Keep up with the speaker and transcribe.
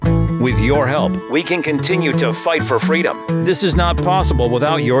With your help, we can continue to fight for freedom. This is not possible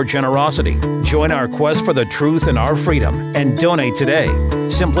without your generosity. Join our quest for the truth and our freedom and donate today.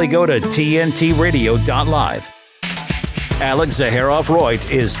 Simply go to tntradio.live. Alex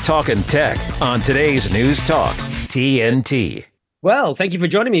Zaharov-Reutt is talking tech on today's News Talk, TNT. Well, thank you for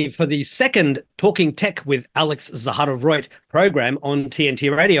joining me for the second Talking Tech with Alex Zaharov-Reutt program on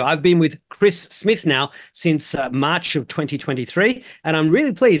TNT Radio. I've been with Chris Smith now since March of 2023, and I'm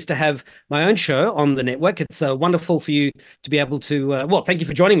really pleased to have my own show on the network. It's wonderful for you to be able to, thank you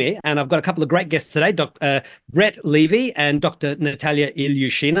for joining me. And I've got a couple of great guests today, Dr. Brett Levy and Dr. Nataliya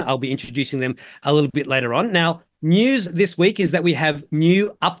Ilyushina. I'll be introducing them a little bit later on. Now, news this week is that we have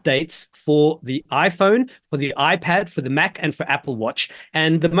new updates for the iPhone, for the iPad, for the Mac, and for Apple Watch.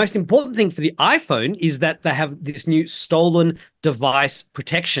 And the most important thing for the iPhone is that they have this new stolen device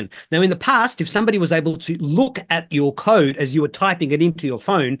protection. Now, in the past, if somebody was able to look at your code as you were typing it into your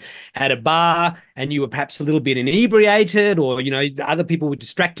phone at a bar and you were perhaps a little bit inebriated, or, other people were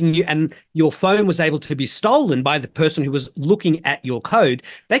distracting you, and your phone was able to be stolen by the person who was looking at your code,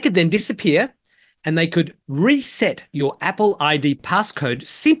 they could then disappear and they could reset your Apple ID passcode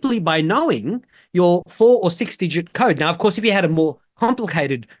simply by knowing your 4 or 6-digit code. Now, of course, if you had a more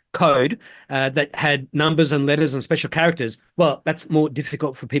complicated code that had numbers and letters and special characters, well, that's more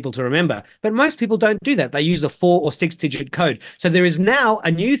difficult for people to remember. But most people don't do that. They use a 4 or 6-digit code. So there is now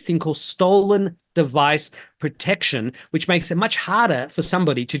a new thing called stolen device protection, which makes it much harder for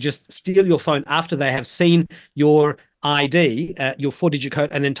somebody to just steal your phone after they have seen your ID, your 4-digit code,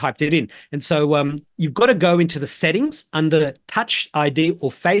 and then typed it in. And so you've got to go into the settings under Touch ID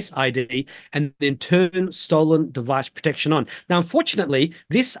or Face ID and then turn stolen device protection on. Now, unfortunately,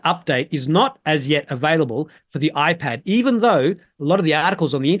 this update is not as yet available for the iPad, even though a lot of the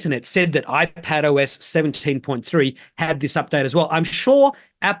articles on the internet said that iPadOS 17.3 had this update as well. I'm sure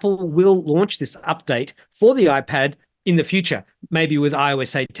Apple will launch this update for the iPad in the future, maybe with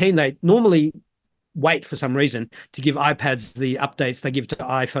iOS 18. They normally wait for some reason to give iPads the updates they give to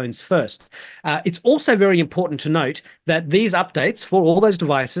iPhones first. It's also very important to note that these updates for all those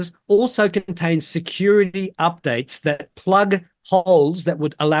devices also contain security updates that plug holes that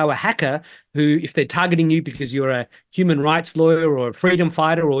would allow a hacker who, if they're targeting you because you're a human rights lawyer or a freedom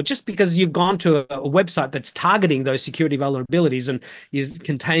fighter, or just because you've gone to a website that's targeting those security vulnerabilities and is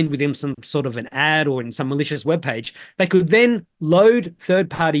contained within some sort of an ad or in some malicious web page, they could then load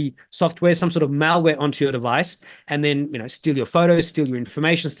third-party software, some sort of malware onto your device, and then steal your photos, steal your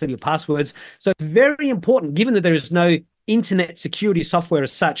information, steal your passwords. So it's very important, given that there is no internet security software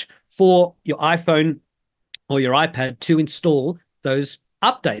as such for your iPhone or your iPad, to install those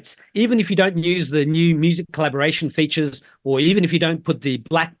updates. Even if you don't use the new music collaboration features, or even if you don't put the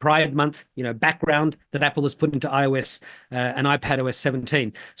Black Pride Month, background that Apple has put into iOS and iPadOS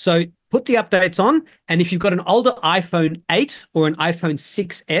 17. So put the updates on, and if you've got an older iPhone 8 or an iPhone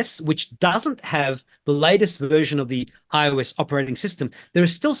 6S, which doesn't have the latest version of the iOS operating system, there are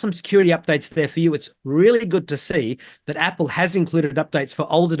still some security updates there for you. It's really good to see that Apple has included updates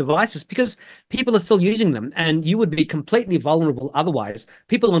for older devices because people are still using them, and you would be completely vulnerable otherwise.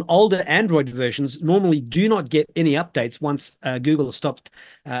 People on older Android versions normally do not get any updates once Google has stopped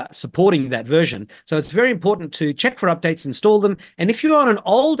supporting that version. So it's very important to check for updates, install them. And if you're on an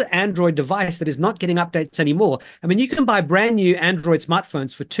old Android device that is not getting updates anymore, you can buy brand new Android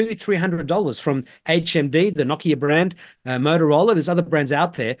smartphones for $200-300 from HMD, the Nokia brand, Motorola. There's other brands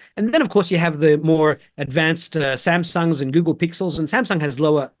out there. And then, of course, you have the more advanced Samsungs and Google Pixels, and Samsung has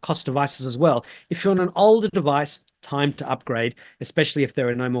lower cost devices as well. If you're on an older device, time to upgrade, especially if there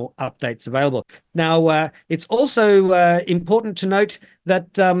are no more updates available. Now, it's also important to note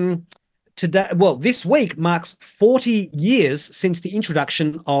that this week marks 40 years since the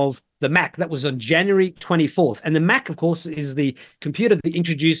introduction of the Mac. That was on January 24th. And the Mac, of course, is the computer that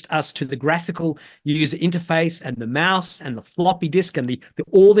introduced us to the graphical user interface and the mouse and the floppy disk and the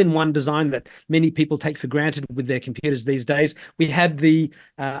all-in-one design that many people take for granted with their computers these days. We had the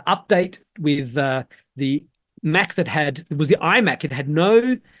update with the Mac it was the iMac. It had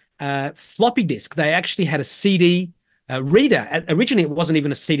no floppy disk. They actually had a CD reader. Originally, it wasn't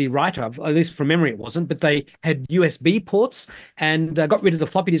even a CD writer, at least from memory it wasn't, but they had USB ports and got rid of the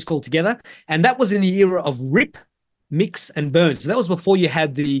floppy disk altogether. And that was in the era of RIP, mix, and burn. So that was before you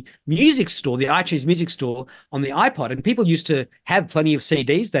had the music store, the iTunes music store on the iPod. And people used to have plenty of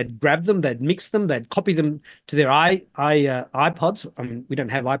CDs. They'd grab them, they'd mix them, they'd copy them to their iPods. We don't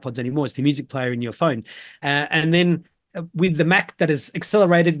have iPods anymore. It's the music player in your phone. And then with the Mac that is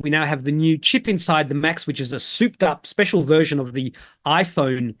accelerated, we now have the new chip inside the Macs, which is a souped up special version of the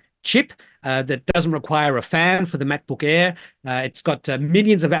iPhone chip. that doesn't require a fan for the MacBook Air. It's got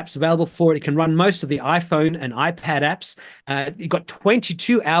millions of apps available for it. It can run most of the iPhone and iPad apps. You've got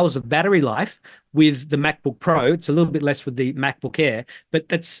 22 hours of battery life with the MacBook Pro. It's a little bit less with the MacBook Air, but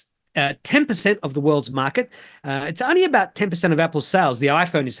that's 10% of the world's market. It's only about 10% of Apple's sales. The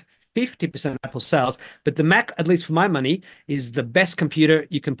iPhone is 50% of Apple's sales, but the Mac, at least for my money, is the best computer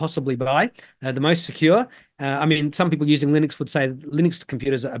you can possibly buy, the most secure. I mean, some people using Linux would say Linux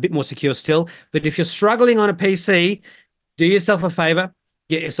computers are a bit more secure still, but if you're struggling on a PC, do yourself a favor,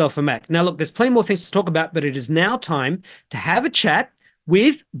 get yourself a Mac. Now, look, there's plenty more things to talk about, but it is now time to have a chat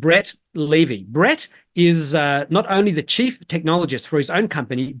with Brett Levy. Brett is not only the chief technologist for his own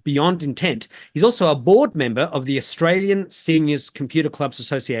company, B.Y.O.D Intent, he's also a board member of the Australian Seniors Computer Clubs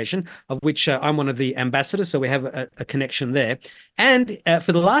Association, of which I'm one of the ambassadors, so we have a connection there. And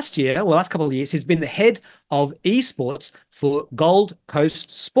for the last couple of years, he's been the head of esports for Gold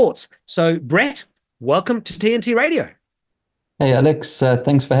Coast Sports. So, Brett, welcome to TNT Radio. Hey, Alex,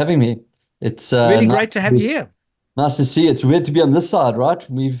 thanks for having me. It's really great to have you here. Nice to see you. It's weird to be on this side, right?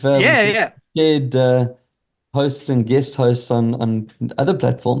 We've shared hosts and guest hosts on other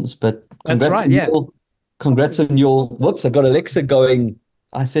platforms, but congrats on your whoops, I got Alexa going.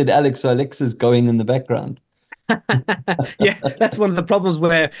 I said Alex, so Alexa's going in the background. Yeah, that's one of the problems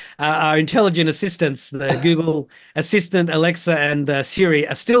where our intelligent assistants, the Google Assistant, Alexa, and Siri,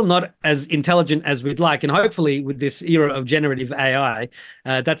 are still not as intelligent as we'd like. And hopefully, with this era of generative AI,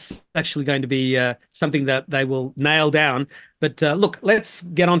 that's actually going to be something that they will nail down. But look, let's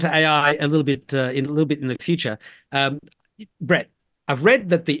get on to AI a little bit in the future. Brett, I've read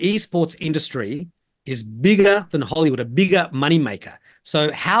that the esports industry is bigger than Hollywood, a bigger moneymaker.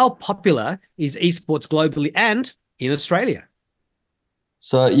 So how popular is esports globally and in Australia?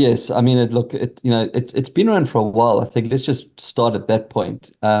 So yes, I mean, it's been around for a while. I think let's just start at that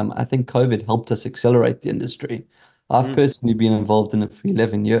point. I think COVID helped us accelerate the industry. I've personally been involved in it for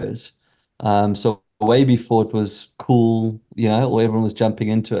 11 years. So way before it was cool, or everyone was jumping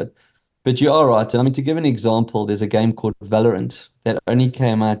into it. But you are right. I mean, to give an example, there's a game called Valorant that only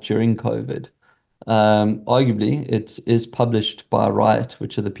came out during COVID. Arguably, it is published by Riot,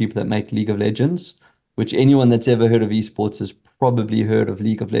 which are the people that make League of Legends, which anyone that's ever heard of esports has probably heard of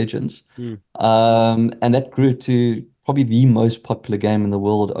League of Legends. And that grew to probably the most popular game in the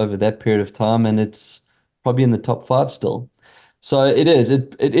world over that period of time, and it's probably in the top 5 still. So it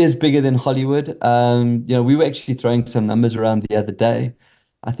is bigger than Hollywood. We were actually throwing some numbers around the other day.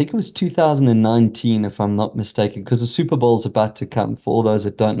 I think it was 2019, if I'm not mistaken, because the Super Bowl is about to come. For all those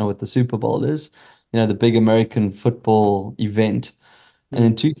that don't know what the Super Bowl is, the big American football event. And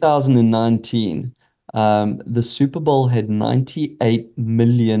in 2019, the Super Bowl had 98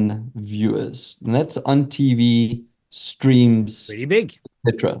 million viewers. And that's on TV, streams, pretty big,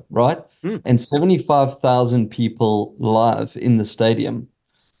 etc., right? And 75,000 people live in the stadium.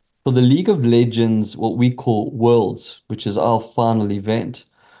 For the League of Legends, what we call Worlds, which is our final event,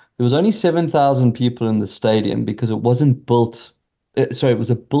 there was only 7,000 people in the stadium because it wasn't built. It was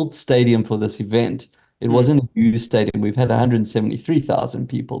a built stadium for this event. It wasn't a used stadium. We've had 173,000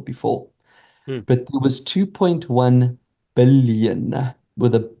 people before. But there was 2.1 billion,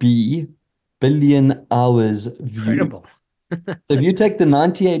 with a B, billion hours viewed. Incredible. So if you take the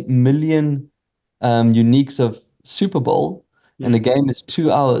 98 million uniques of Super Bowl, and the game is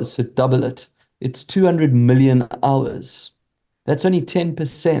 2 hours, so double it. It's 200 million hours. That's only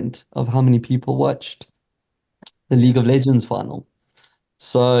 10% of how many people watched the League of Legends final.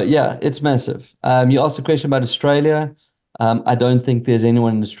 So yeah, it's massive. You asked a question about Australia. I don't think there's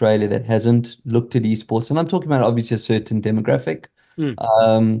anyone in Australia that hasn't looked at esports, and I'm talking about obviously a certain demographic.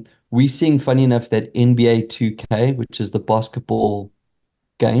 We're seeing, funny enough, that NBA 2K, which is the basketball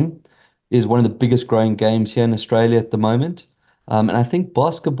game, is one of the biggest growing games here in Australia at the moment. And I think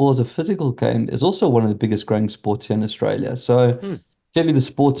basketball as a physical game is also one of the biggest growing sports here in Australia. So clearly the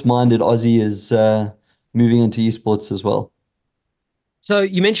sports-minded Aussie is moving into esports as well. So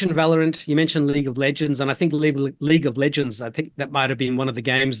you mentioned Valorant, you mentioned League of Legends, and I think League of Legends, I think that might have been one of the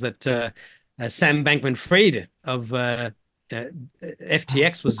games that Sam Bankman-Fried of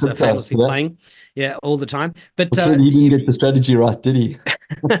FTX was famously playing, all the time. But he didn't get the strategy right, did he?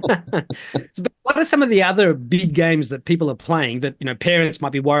 So, what are some of the other big games that people are playing that parents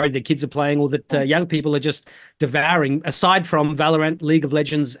might be worried their kids are playing, or that young people are just devouring, aside from Valorant, League of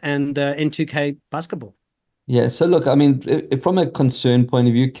Legends, and N2K basketball? Yeah, so look, I mean, from a concern point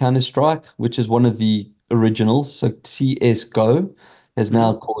of view, Counter-Strike, which is one of the originals, so CSGO, is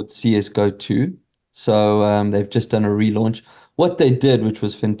now called CSGO 2. So they've just done a relaunch. What they did, which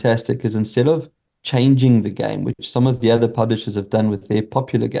was fantastic, is instead of changing the game, which some of the other publishers have done with their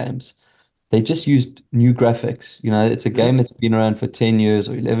popular games, they just used new graphics. It's a Mhm. game that's been around for 10 years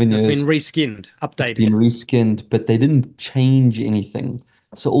or 11 It's been years. reskinned, It's updated. been reskinned, but they didn't change anything.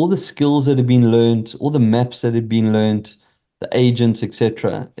 So all the skills that had been learned, all the maps that had been learned, the agents,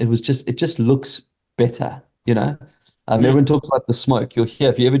 etc., it just looks better. Mm. Everyone talks about the smoke. You'll hear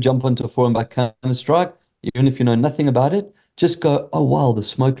if you ever jump onto a forum by Counter-Strike, even if you know nothing about it, just go, oh wow, the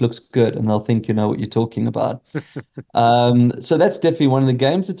smoke looks good, and they'll think you know what you're talking about. So that's definitely one of the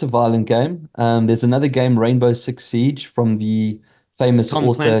games. It's a violent game. There's another game, Rainbow Six Siege, from the famous Tom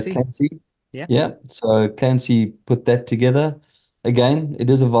author Clancy. Clancy. Yeah. Yeah, so Clancy put that together. Again, it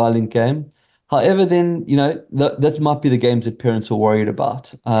is a violent game. However, then, that might be the games that parents are worried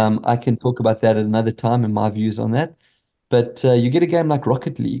about. Yeah. I can talk about that at another time and my views on that. But you get a game like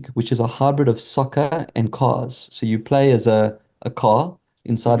Rocket League, which is a hybrid of soccer and cars. So you play as a car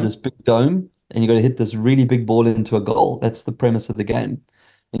inside Hmm. this big dome, and you got to hit this really big ball into a goal. That's the premise of the game.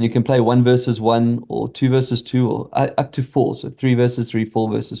 And you can play one versus one, or two versus two, or up to four. So three versus three, four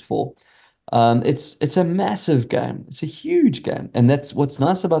versus four. It's a massive game. It's a huge game, and that's what's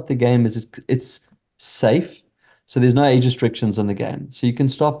nice about the game is it's safe. So there's no age restrictions on the game. So you can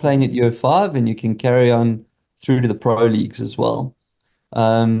start playing at year five, and you can carry on through to the pro leagues as well.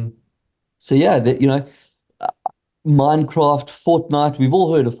 Um, so yeah, uh, Minecraft, Fortnite, we've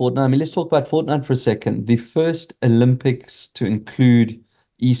all heard of Fortnite. I mean, let's talk about Fortnite for a second. The first Olympics to include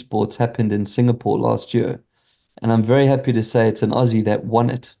esports happened in Singapore last year. And I'm very happy to say it's an Aussie that won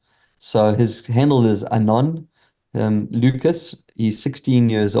it. So his handle is Anon Lucas. He's 16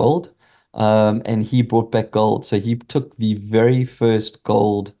 years old, and he brought back gold. So he took the very first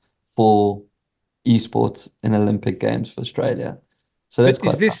gold for esports in Olympic Games for Australia. So that's But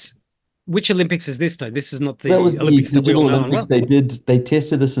is quite fun. this which Olympics is this though? This is not That the was the Olympics that we all Digital know and Olympics. well. They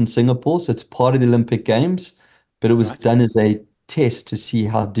tested this in Singapore, so it's part of the Olympic Games, but it was Right. done as a test to see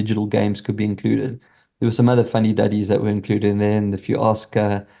how digital games could be included. There were some other funny duddies that were included in there, and if you ask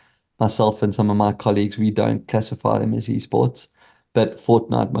myself and some of my colleagues, we don't classify them as esports, but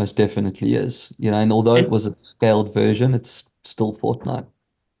Fortnite most definitely is. And although it And was a scaled version, it's still Fortnite.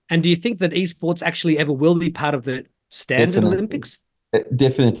 and do you think that esports actually ever will be part of the standard Definitely. Olympics?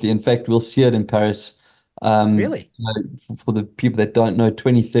 Definitely. In fact, we'll see it in Paris. Really? For the people that don't know,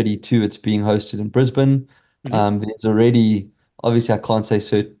 2032, it's being hosted in Brisbane. Hmm. There's already, obviously, I can't say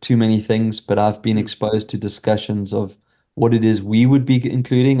so too many things, but I've been Mm. exposed to discussions of what it is we would be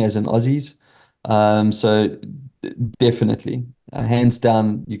including as an Aussies. So definitely, hands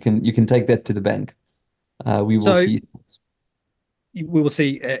down, you can take that to the bank. We will So see. we will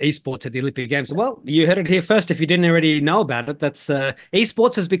see esports at the Olympic Games. Well, you heard it here first. If you didn't already know about it, that's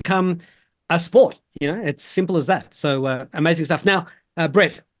esports has become a sport. It's simple as that. So amazing stuff. Now,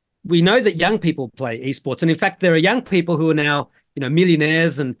 Brett, we know that young people play esports, and in fact, there are young people who are now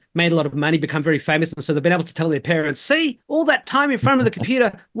millionaires and made a lot of money, become very famous, and so they've been able to tell their parents, "See, all that time in front of the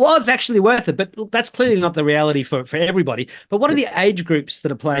computer was actually worth it." But that's clearly not the reality for everybody. But what are the age groups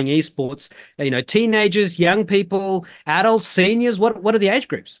that are playing esports? Teenagers, young people, adults, seniors. What are the age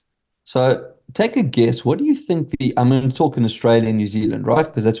groups? So take a guess. What do you think I'm going to talk in Australia and New Zealand, right?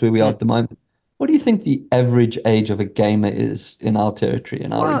 Because that's where we are Hmm. at the moment. What do you think the average age of a gamer is in our territory,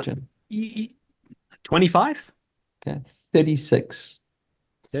 in our Well, region? 25, Okay, 36.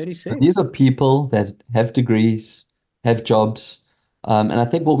 So these 36. are people that have degrees, have jobs. And I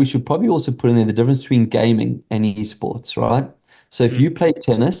think what we should probably also put in there, the difference between gaming and esports, right? So if Mm, you play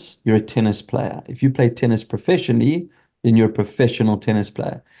tennis, you're a tennis player. If you play tennis professionally, then you're a professional tennis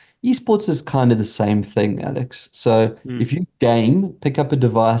player. Esports is kind of the same thing, Alex. So mm, if you game, pick up a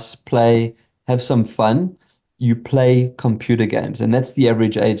device, play, have some fun, you play computer games. And that's the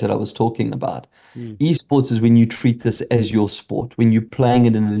average age that I was talking about. mm. Esports is when you treat this as your sport, when you're playing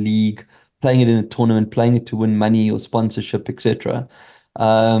it in a league, playing it in a tournament, playing it to win money or sponsorship, etc.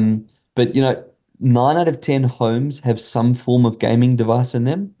 But 9 out of 10 homes have some form of gaming device in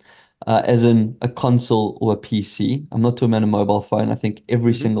them, as in a console or a PC. I'm not talking about a mobile phone. I think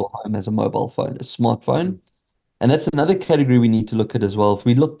every Hmm. single home has a mobile phone, a smartphone. Mm. And that's another category we need to look at as well. If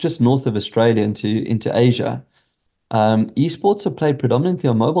we look just north of Australia into Asia, esports are played predominantly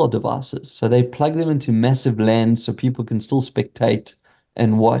on mobile devices. So they plug them into massive LANs so people can still spectate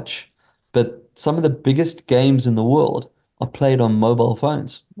and watch. But some of the biggest games in the world are played on mobile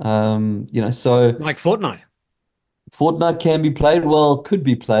phones. So Like Fortnite. Fortnite can be played, well, could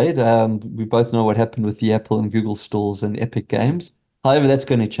be played. We both know what happened with the Apple and Google stores and Epic Mm. Games. However, that's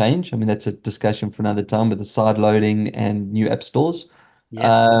going to change. I mean, that's a discussion for another time with the side loading and new app stores.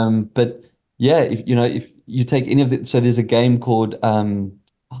 Yeah. But yeah, if you take any of the, so there's a game called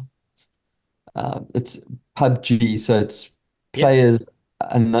it's PUBG. So it's Yep. players.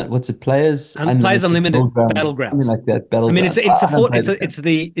 what's it? Players And Players Unlimited something Battlegrounds. like that. I mean, it's Battlegrounds. it's a I don't fort, play it's the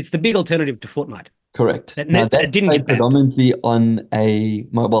a, game. it's the big alternative to Fortnite Correct. that Now that that's didn't played get banned. predominantly on a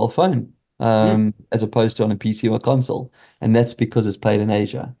mobile phone, Mm, as opposed to on a PC or console, and that's because it's played in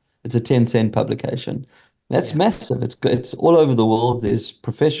Asia. It's a Tencent publication. That's yeah, massive. It's all over the world. There's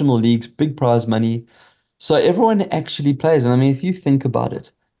professional leagues, big prize money. So everyone actually plays. And I mean, if you think about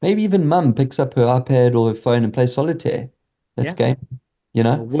it, maybe even mum picks up her iPad or her phone and plays solitaire. That's yeah. game, you Or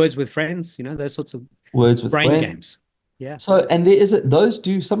know, Words with Friends, those sorts of words with brain friends. games. Yeah, So, and there is those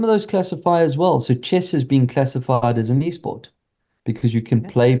do some of those classify as well. So chess has been classified as an esport because you can yeah.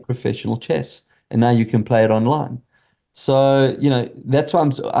 play professional chess and now you can play it online. So, that's why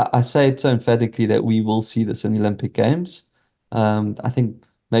I say it so emphatically that we will see this in the Olympic Games. I think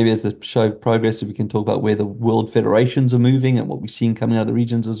maybe as the show progresses, we can talk about where the world federations are moving and what we're seeing coming out of the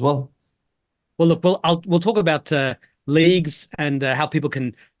regions as well. Well, look, we'll talk about leagues and how people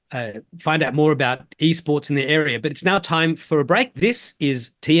can find out more about esports in the area. But it's now time for a break. This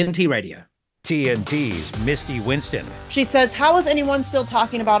is TNT Radio. TNT's Misty Winston. She says, how is anyone still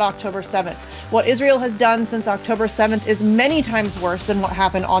talking about October 7th? What Israel has done since October 7th is many times worse than what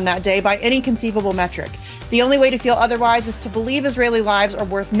happened on that day by any conceivable metric. The only way to feel otherwise is to believe Israeli lives are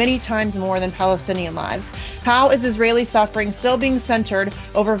worth many times more than Palestinian lives. How is Israeli suffering still being centered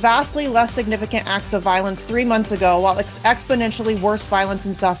over vastly less significant acts of violence 3 months ago, while exponentially worse violence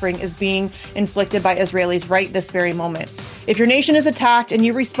and suffering is being inflicted by Israelis right this very moment? If your nation is attacked and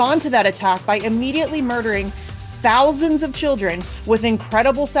you respond to that attack by immediately murdering thousands of children with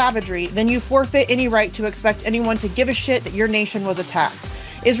incredible savagery, then you forfeit any right to expect anyone to give a shit that your nation was attacked.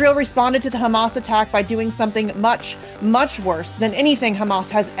 Israel responded to the Hamas attack by doing something much, much worse than anything Hamas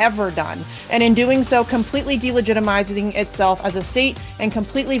has ever done, and in doing so, completely delegitimizing itself as a state and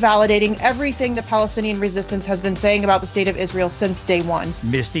completely validating everything the Palestinian resistance has been saying about the state of Israel since day one.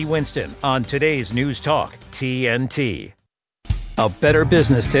 Misty Winston on today's News Talk, TNT. A better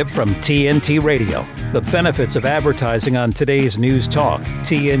business tip from TNT Radio. The benefits of advertising on today's News Talk,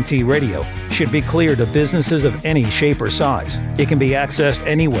 TNT Radio, should be clear to businesses of any shape or size. It can be accessed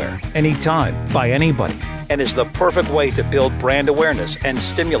anywhere, anytime, by anybody, and is the perfect way to build brand awareness and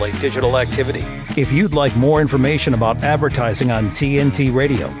stimulate digital activity. If you'd like more information about advertising on TNT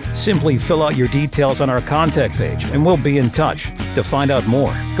Radio, simply fill out your details on our contact page and we'll be in touch. To find out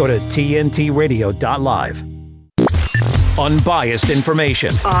more, go to tntradio.live. Unbiased information.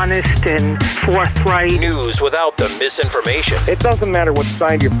 Honest and forthright. News without the misinformation. It doesn't matter what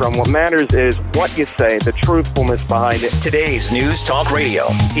side you're from. What matters is what you say, the truthfulness behind it. Today's News Talk Radio,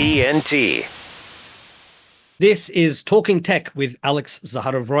 TNT. This is Talking Tech with Alex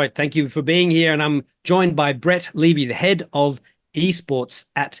Zaharov-Reutt. Thank you for being here. And I'm joined by Brett Levy, the head of esports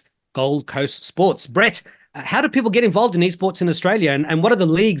at Gold Coast Sports. Brett, how do people get involved in esports in Australia? And what are the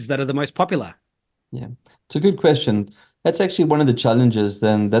leagues that are the most popular? Yeah, it's a good question. That's actually one of the challenges.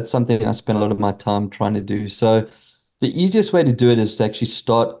 Then that's something I spend a lot of my time trying to do. So the easiest way to do it is to actually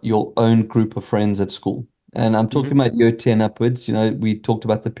start your own group of friends at school. And I'm talking about year 10 upwards. We talked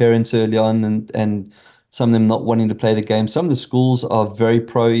about the parents early on and some of them not wanting to play the game. Some of the schools are very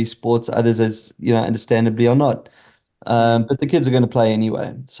pro esports, others, as understandably, are not. But the kids are going to play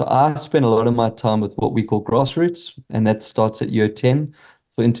anyway. So I spend a lot of my time with what we call grassroots, and that starts at year 10.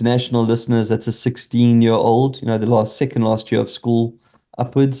 For international listeners, that's a 16-year-old, the second last year of school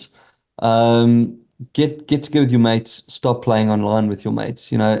upwards. Get together with your mates, stop playing online with your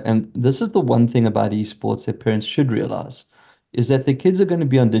mates, and this is the one thing about esports that parents should realize is that the kids are going to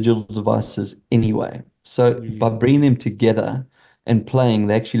be on digital devices anyway. So by bringing them together and playing,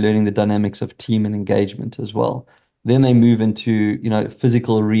 they're actually learning the dynamics of team and engagement as well. Then they move into,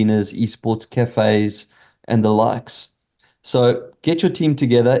 physical arenas, esports cafes, and the likes. So get your team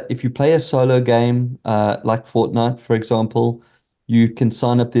together. If you play a solo game, like Fortnite, for example, you can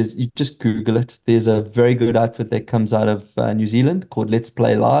sign up. You just Google it. There's a very good outfit that comes out of New Zealand called Let's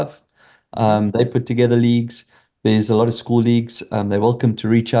Play Live. They put together leagues. There's a lot of school leagues. They're welcome to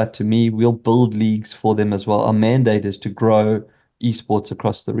reach out to me. We'll build leagues for them as well. Our mandate is to grow esports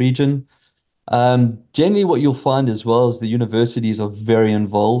across the region. Generally, what you'll find as well is the universities are very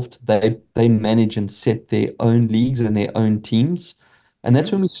involved. They manage and set their own leagues and their own teams. And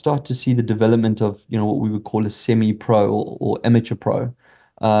that's when we start to see the development of, what we would call a semi-pro or amateur pro.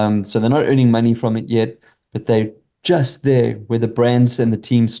 So they're not earning money from it yet, but they're just there where the brands and the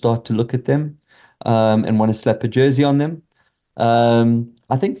teams start to look at them and want to slap a jersey on them.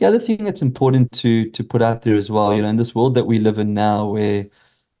 I think the other thing that's important to put out there as well, in this world that we live in now where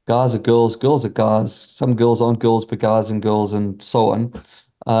guys are girls, girls are guys, some girls aren't girls, but guys and girls, and so on.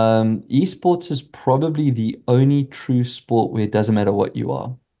 Esports is probably the only true sport where it doesn't matter what you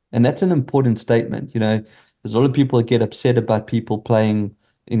are. And that's an important statement. There's a lot of people that get upset about people playing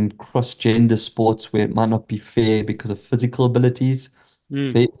in cross-gender sports where it might not be fair because of physical abilities.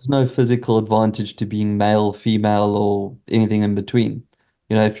 Mm. There's no physical advantage to being male, female, or anything in between.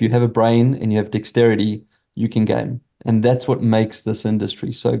 If you have a brain and you have dexterity, you can game. And that's what makes this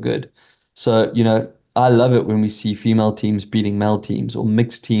industry so good. So, I love it when we see female teams beating male teams or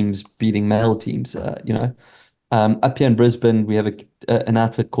mixed teams beating male teams. Up here in Brisbane, we have an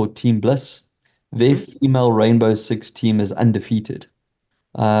outfit called Team Bliss. Their female Rainbow Six team is undefeated.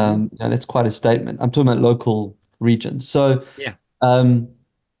 That's quite a statement. I'm talking about local regions. So, Yeah. um,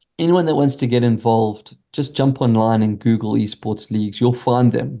 anyone that wants to get involved, just jump online and Google esports leagues. You'll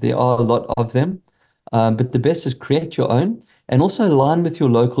find them. There are a lot of them. But the best is create your own and also align with your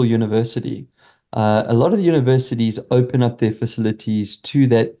local university. A lot of the universities open up their facilities to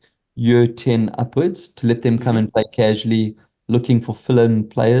that year 10 upwards to let them come and play casually, looking for fill-in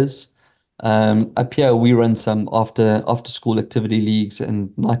players. Up here, we run some after school activity leagues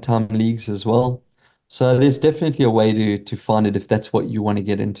and nighttime leagues as well. So there's definitely a way to find it if that's what you want to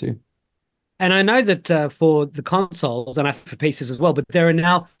get into. And I know that for the consoles and for PCs as well, but there are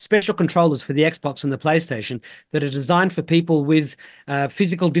now special controllers for the Xbox and the PlayStation that are designed for people with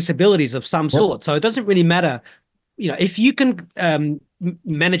physical disabilities of some sort. So it doesn't really matter, if you can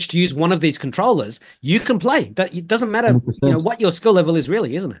manage to use one of these controllers, you can play. It doesn't matter, 100%. what your skill level is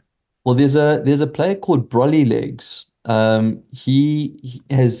really, isn't it? Well, there's a player called Brolly Legs. He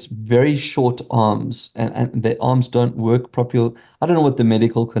has very short arms and the arms don't work properly. I don't know what the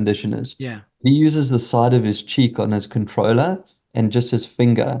medical condition is. Yeah. He uses the side of his cheek on his controller and just his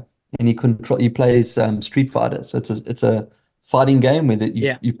finger, and he plays Street Fighter. So it's a fighting game where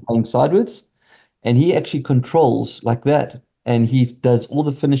you're playing sideways, and he actually controls like that, and he does all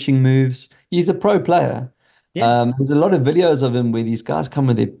the finishing moves. He's a pro player. Yeah. There's a lot of videos of him where these guys come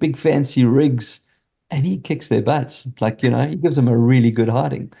with their big fancy rigs, and he kicks their butts. Like, he gives them a really good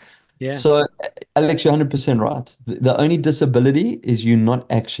hiding. Yeah. So, Alex, you're 100% right. The only disability is you not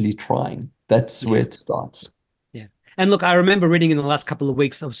actually trying. That's where it starts. Yeah. And look, I remember reading in the last couple of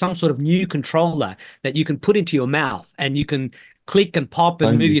weeks of some sort of new controller that you can put into your mouth and you can click and pop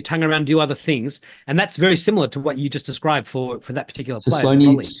and move your tongue around, do other things. And that's very similar to what you just described for that particular So player.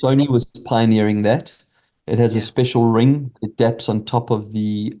 Sony was pioneering that. It has a special ring that daps on top of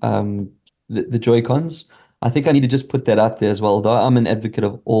the Joy-Cons. I think I need to just put that out there as well. Though I'm an advocate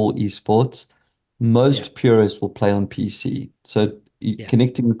of all esports, most purists will play on PC. So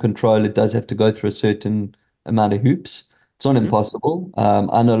connecting the controller does have to go through a certain amount of hoops. It's not impossible.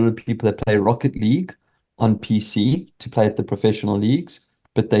 I know a lot of people that play Rocket League on PC to play at the professional leagues,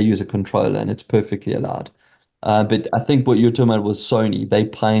 but they use a controller and it's perfectly allowed. But I think what you're talking about was Sony. They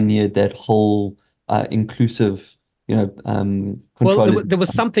pioneered that whole inclusive, controller. Well, there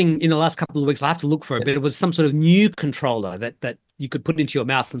was something in the last couple of weeks. I have to look for it, but it was some sort of new controller that you could put into your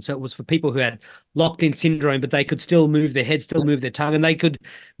mouth, and so it was for people who had locked-in syndrome, but they could still move their head, still move their tongue, and they could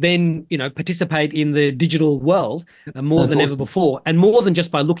then, participate in the digital world more than ever before, and more than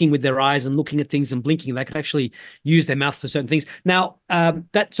just by looking with their eyes and looking at things and blinking. They could actually use their mouth for certain things. Now,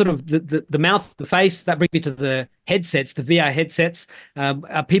 that sort of the mouth, the face, that brings me to the headsets, the VR headsets.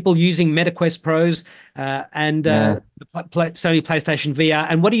 Are people using MetaQuest Pros and the Sony PlayStation VR?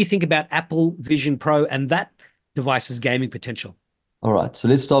 And what do you think about Apple Vision Pro and that device's gaming potential? All right, so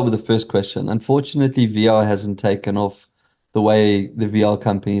let's start with the first question. Unfortunately, VR hasn't taken off the way the VR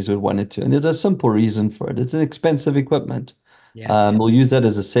companies would want it to. And there's a simple reason for it. It's an expensive equipment. We'll use that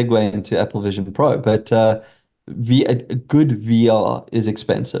as a segue into Apple Vision Pro. But a good VR is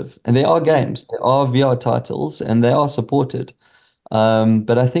expensive. And there are games, there are VR titles, and they are supported.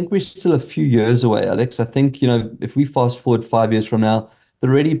 But I think we're still a few years away, Alex. I think, if we fast forward 5 years from now, the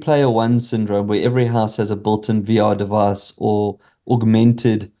Ready Player One syndrome, where every house has a built-in VR device or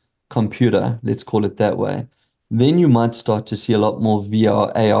augmented computer, let's call it that way, then you might start to see a lot more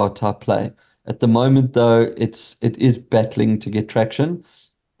VR, AR type play. At the moment, though, it is battling to get traction.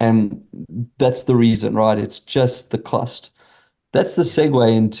 And that's the reason, right? It's just the cost. That's the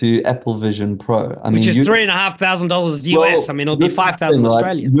segue into Apple Vision Pro. Which is $3,500 US. I mean, it'll be 5,000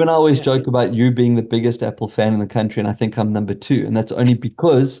 Australian. You and I always joke about you being the biggest Apple fan in the country, and I think I'm number 2. And that's only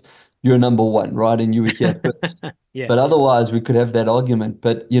because you're number 1, right? And you were here first. But otherwise, we could have that argument.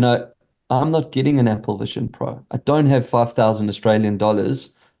 But, I'm not getting an Apple Vision Pro. I don't have 5,000 Australian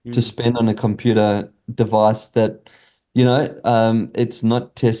dollars to spend on a computer device that, it's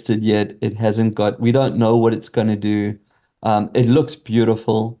not tested yet. We don't know what it's going to do. It looks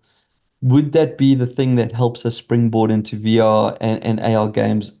beautiful. Would that be the thing that helps us springboard into VR and AR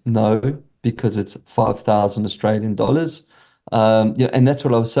games? No, because it's 5,000 Australian dollars. Yeah, and that's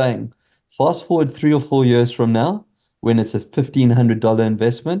what I was saying. Fast forward 3 or 4 years from now, when it's a $1,500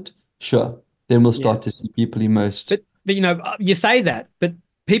 investment, sure, then we'll Yeah. start to see people immersed. But you say that, but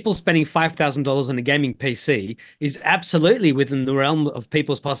people spending $5,000 on a gaming PC is absolutely within the realm of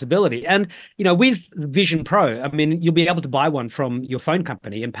people's possibility. And with Vision Pro, I mean, you'll be able to buy one from your phone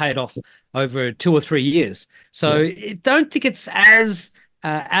company and pay it off over 2 or 3 years. So I don't think it's as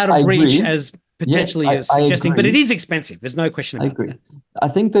out I of reach agree. as Yes, potentially you're I suggesting, but it agree. is expensive. There's no question I about agree. that. I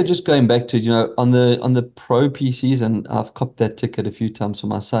think they're just going back to, on the pro PCs, and I've copped that ticket a few times for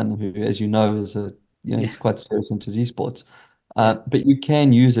my son, who, as you know, Yeah, he's quite serious into esports. yeah, But you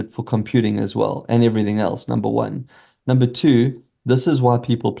can use it for computing as well and everything else, number one. Number two, this is why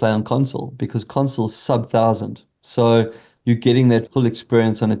people play on console, because console's sub thousand. So you're getting that full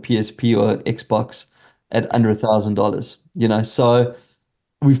experience on a PSP or Xbox at under $1,000, so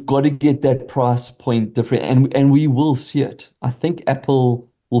we've got to get that price point different, and we will see it. I think Apple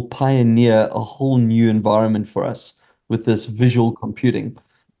will pioneer a whole new environment for us with this visual computing.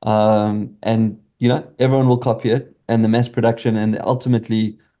 And everyone will copy it, and the mass production, and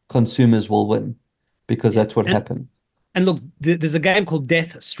ultimately consumers will win, because yeah. that's what happened. And look, there's a game called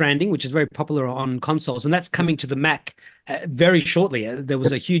Death Stranding, which is very popular on consoles, and that's coming to the Mac very shortly. There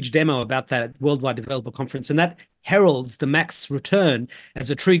was a huge demo about that at Worldwide Developer Conference, and that heralds the Mac's return as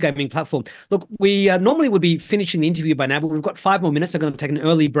a true gaming platform. Look, we normally would be finishing the interview by now, but we've got 5 more minutes. I'm going to take an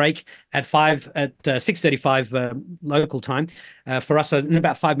early break at 6:35 local time for us in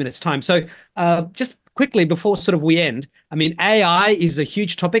about 5 minutes' time. So just quickly before sort of we end, I mean, AI is a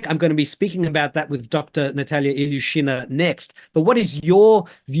huge topic. I'm going to be speaking about that with Dr. Nataliya Ilyushina next. But what is your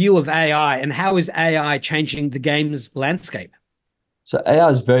view of AI, and how is AI changing the games landscape? So AI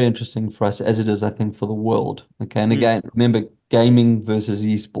is very interesting for us, as it is, I think, for the world. Okay. And again, remember, gaming versus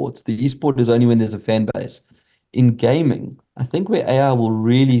esports. The esport is only when there's a fan base. In gaming, I think where AI will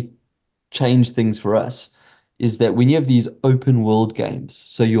really change things for us is that when you have these open world games,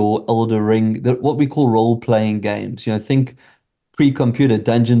 so your Elder Ring, what we call role-playing games, think pre-computer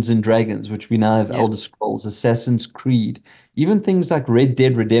Dungeons and Dragons, which we now have Yeah. Elder Scrolls, Assassin's Creed, even things like Red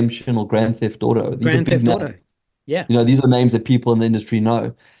Dead Redemption or Grand Theft Auto. These are Grand big Theft names. Auto. Yeah. These are names that people in the industry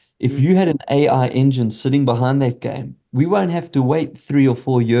know. If Mm. you had an AI engine sitting behind that game, we won't have to wait 3 or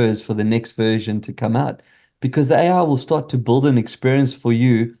 4 years for the next version to come out, because the AI will start to build an experience for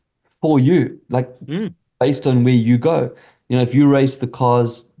you, like Mm. based on where you go. If you race the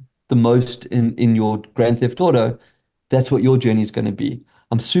cars the most in your Grand Theft Auto, that's what your journey is going to be.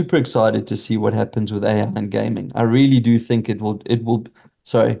 I'm super excited to see what happens with AI and gaming. I really do think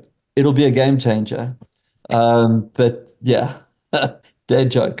sorry, it'll be a game changer. But yeah, dead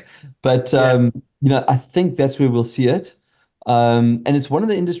joke. But Yeah. I think that's where we'll see it. And it's one of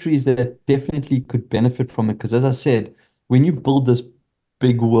the industries that definitely could benefit from it, because as I said, when you build this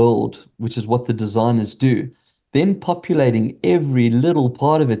big world, which is what the designers do, then populating every little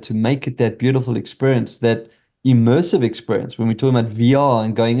part of it to make it that beautiful experience, that immersive experience, when we're talking about VR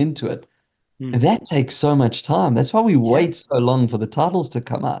and going into it, Mm. that takes so much time. That's why we Yeah. wait so long for the titles to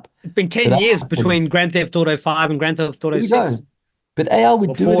come out. It's been 10 But years AI between Grand Theft Auto 5 and Grand Theft Auto there you 6, go. But AI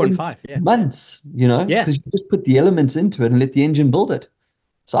would or do it 4 and in 5. Yeah. months, Yeah. because you just put the elements into it and let the engine build it.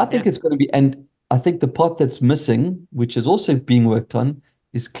 So I Yeah. think it's going to be, and I think the part that's missing, which is also being worked on,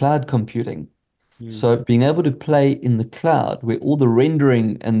 is cloud computing. Mm. So being able to play in the cloud, where all the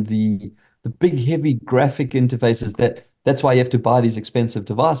rendering and the big heavy graphic interfaces, that's why you have to buy these expensive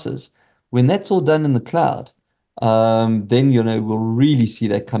devices. When that's all done in the cloud, then we'll really see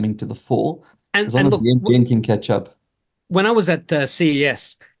that coming to the fore, And as long and as look, the engine can catch up. when I was at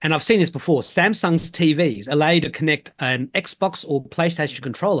CES, and I've seen this before, Samsung's TVs allow you to connect an Xbox or PlayStation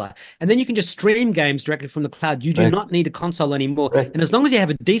controller, and then you can just stream games directly from the cloud. You do Correct. not need a console anymore. Correct. And as long as you have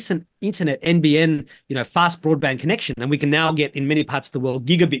a decent internet NBN, fast broadband connection, and we can now get in many parts of the world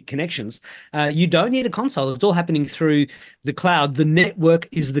gigabit connections, you don't need a console. It's all happening through the cloud. The network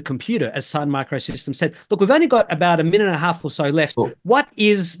is the computer, as Sun Microsystems said. Look, we've only got about a minute and a half or so left. Cool. What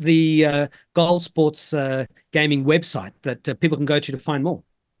is the Gold Sports gaming website that people can go to find more?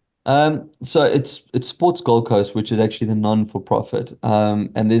 So it's Sports Gold Coast, which is actually the non-for-profit.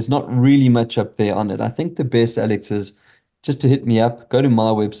 And there's not really much up there on it. I think the best, Alex, is just to hit me up, go to my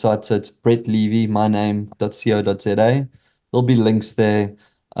website. So it's Brett Levy, my name.co.za. There'll be links there.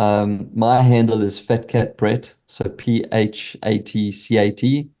 My handle is FatCatBrett, so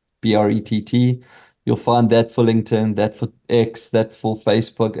PhatCatBrett. You'll find that for LinkedIn, that for X, that for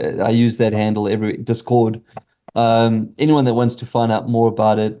Facebook. I use that handle every Discord. Anyone that wants to find out more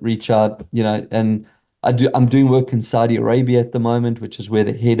about it, reach out, and I'm doing work in Saudi Arabia at the moment, which is where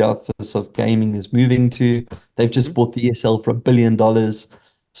the head office of gaming is moving to. They've just bought the ESL for $1 billion.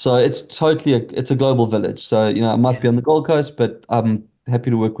 So it's totally it's a global village. So, I might be on the Gold Coast, but I'm happy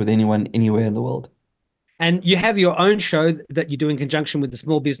to work with anyone anywhere in the world. And you have your own show that you do in conjunction with the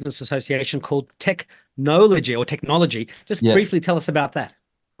Small Business Association called Technology or Technology. Just briefly tell us about that.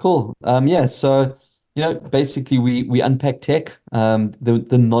 Cool. So, basically we unpack tech.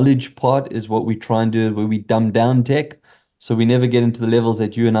 The knowledge part is what we try and do, where we dumb down tech. So we never get into the levels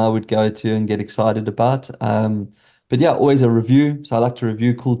that you and I would go to and get excited about. But yeah, always a review. So I like to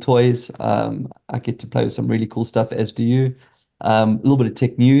review cool toys. I get to play with some really cool stuff, as do you. A little bit of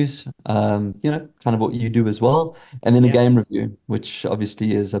tech news, kind of what you do as well. And then a game review, which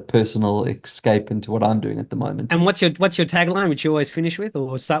obviously is a personal escape into what I'm doing at the moment. And what's your tagline, which you always finish with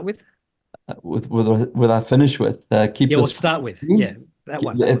or start with? With I finish with keep your start with. That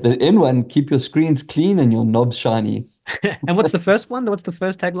one. The end one, keep your screens clean and your knobs shiny. And what's the first one? What's the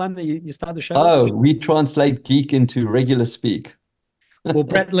first tagline that you start the show with? We translate geek into regular speak. Well,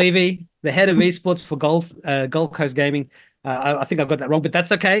 Brett Levy, the head of esports for Gold Coast Gaming. I think I got that wrong, but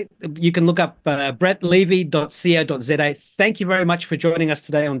that's okay. You can look up brettlevy.co.za. Thank you very much for joining us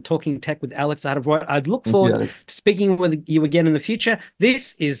today on Talking Tech with Alex Zaharov-Reutt. I'd look forward to speaking with you again in the future.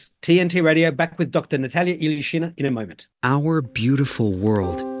 This is TNT Radio, back with Dr. Nataliya Ilyushina in a moment. Our beautiful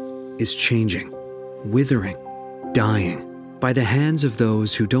world is changing, withering, dying by the hands of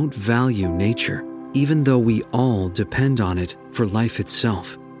those who don't value nature, even though we all depend on it for life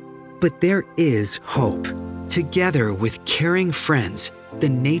itself. But there is hope. Together with caring friends, the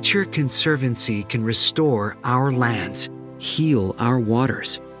Nature Conservancy can restore our lands, heal our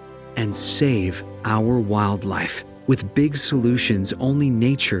waters, and save our wildlife with big solutions only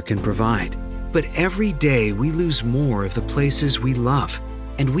nature can provide. But every day we lose more of the places we love,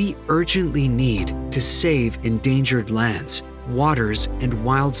 and we urgently need to save endangered lands, waters, and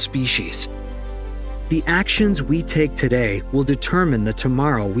wild species. The actions we take today will determine the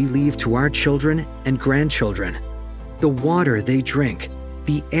tomorrow we leave to our children and grandchildren. The water they drink,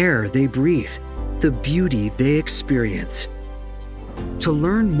 the air they breathe, the beauty they experience. To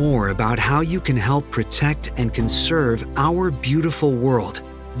learn more about how you can help protect and conserve our beautiful world,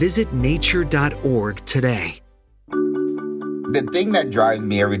 visit nature.org today. The thing that drives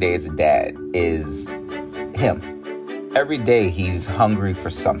me every day as a dad is him. Every day he's hungry for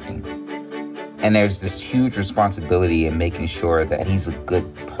something. And there's this huge responsibility in making sure that he's a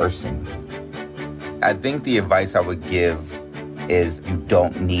good person. I think the advice I would give is you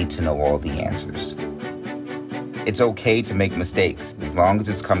don't need to know all the answers. It's okay to make mistakes. As long as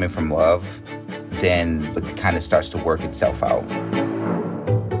it's coming from love, then it kind of starts to work itself out.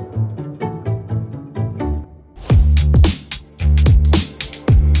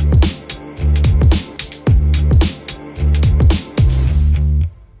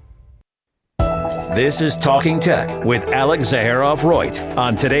 This is Talking Tech with Alex Zaharov-Reutt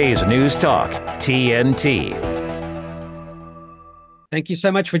on today's News Talk, TNT. Thank you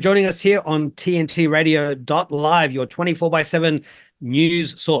so much for joining us here on TNTRadio.live, your 24/7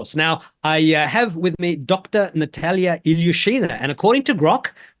 news source. Now, I have with me Dr. Nataliya Ilyushina, and according to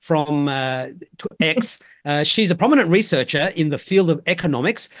Grok from X, she's a prominent researcher in the field of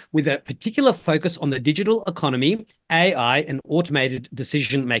economics with a particular focus on the digital economy, AI, and automated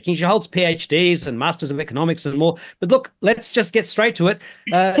decision-making. She holds PhDs and Masters of Economics and more. But look, let's just get straight to it.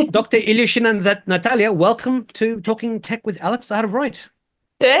 Dr. Ilyushina and Nataliya, welcome to Talking Tech with Alex Zaharov-Reutt.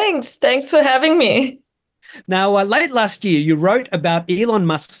 Thanks for having me. Now, late last year, you wrote about Elon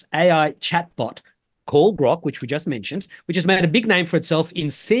Musk's AI chatbot called Grok, which we just mentioned, which has made a big name for itself in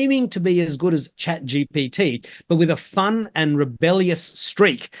seeming to be as good as ChatGPT, but with a fun and rebellious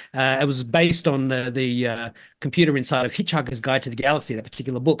streak. It was based on the computer inside of Hitchhiker's Guide to the Galaxy, that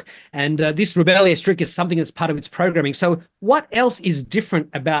particular book. And this rebellious streak is something that's part of its programming. So what else is different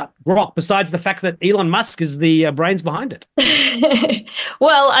about Grok besides the fact that Elon Musk is the brains behind it?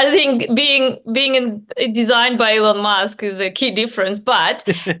 Well, I think being designed by Elon Musk is a key difference, but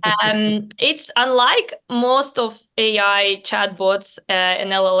it's unlike most of AI chatbots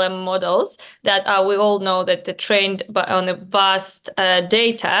and LLM models that we all know that they're trained on a vast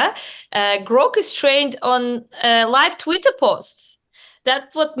data. Grok is trained on live Twitter posts.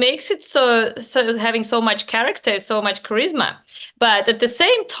 That's what makes it so having so much character, so much charisma. But at the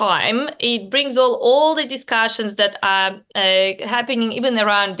same time, it brings all the discussions that are happening even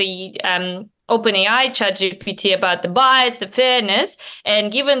around the OpenAI, ChatGPT about the bias, the fairness,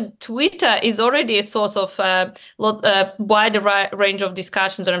 and given Twitter is already a source of wider range of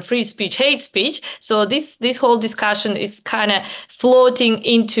discussions on free speech, hate speech. So this whole discussion is kind of floating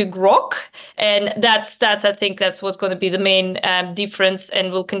into Grok, and that's I think that's what's going to be the main difference,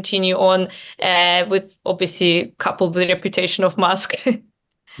 and will continue on with obviously coupled with the reputation of Musk.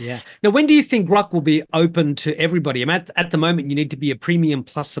 Yeah. Now, when do you think Grok will be open to everybody? I mean, at the moment, you need to be a Premium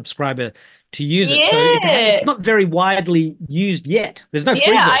Plus subscriber to use it. So it's not very widely used yet. There's no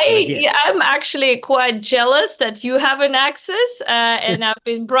free version as yet. I'm actually quite jealous that you have an access, and I've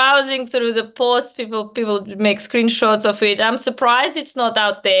been browsing through the posts. People make screenshots of it. I'm surprised it's not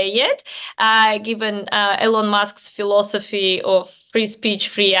out there yet, given Elon Musk's philosophy of free speech,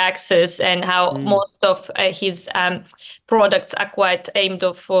 free access, and how most of his products are quite aimed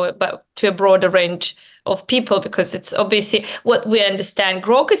to a broader range of people, because it's obviously what we understand.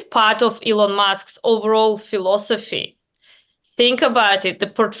 Grok is part of Elon Musk's overall philosophy. Think about it, the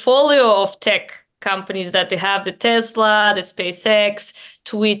portfolio of tech companies that they have, the Tesla, the SpaceX,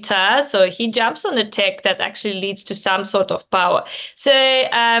 Twitter. So he jumps on the tech that actually leads to some sort of power. So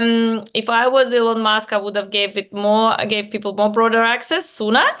if I was Elon Musk, I would have gave people more broader access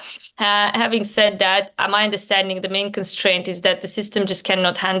sooner. Having said that, my understanding, the main constraint is that the system just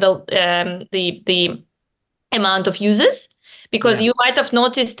cannot handle the amount of users, because you might have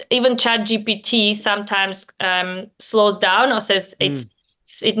noticed even ChatGPT sometimes slows down or says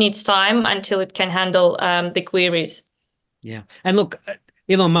it needs time until it can handle the queries. Yeah. And look,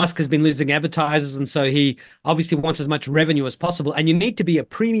 Elon Musk has been losing advertisers, and so he obviously wants as much revenue as possible. And you need to be a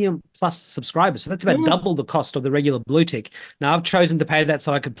Premium Plus subscriber. So that's about double the cost of the regular blue tick. Now, I've chosen to pay that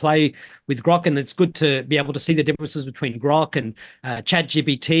so I could play with Grok, and it's good to be able to see the differences between Grok and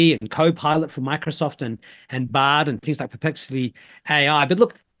ChatGPT and Copilot from Microsoft and B.O.D and things like Perplexity AI. But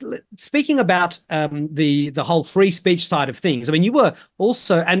look, speaking about the whole free speech side of things, I mean, you were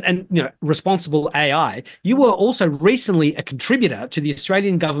also, and you know, responsible AI, you were also recently a contributor to the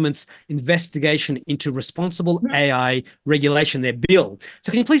Australian government's investigation into responsible AI regulation, their bill.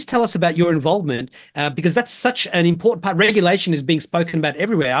 So can you please tell us about your involvement? Because that's such an important part. Regulation is being spoken about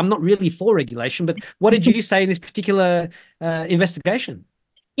everywhere. I'm not really for regulation, but what did you say in this particular investigation?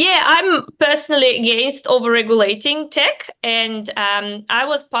 Yeah, I'm personally against over-regulating tech, and I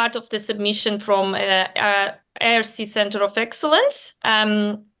was part of the submission from ARC Center of Excellence.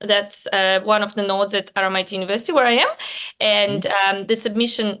 That's one of the nodes at RMIT University, where I am, and the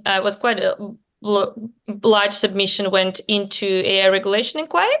submission was quite a large submission, went into AI regulation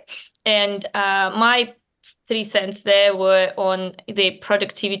inquiry, and my 3 cents there were on the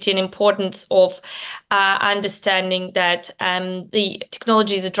productivity and importance of understanding that the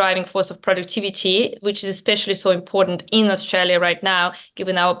technology is a driving force of productivity, which is especially so important in Australia right now,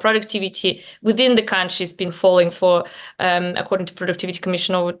 given our productivity within the country has been falling for, according to Productivity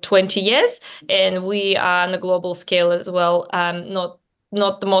Commission, over 20 years. And we are on a global scale as well,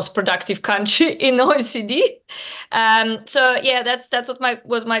 not the most productive country in the OECD. So yeah, that's what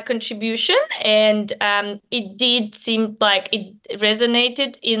was my contribution, and it did seem like it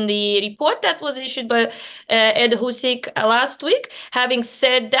resonated in the report that was issued by Ed Husick last week. Having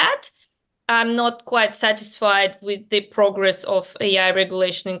said that, I'm not quite satisfied with the progress of AI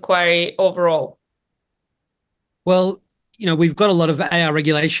regulation inquiry overall. Well, you know, we've got a lot of AI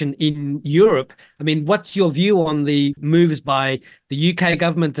regulation in Europe. I mean, what's your view on the moves by the UK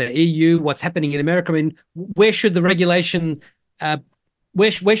government, the EU, what's happening in America? I mean, where should the regulation,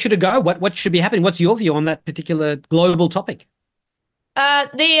 where should it go? What should be happening? What's your view on that particular global topic?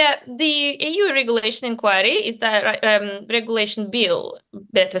 The EU regulation inquiry is the regulation bill,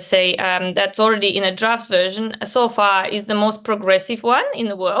 better say, that's already in a draft version. So far, is the most progressive one in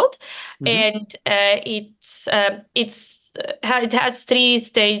the world, and it has 3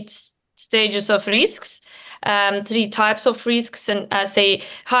 stages of risks. 3 types of risks, and say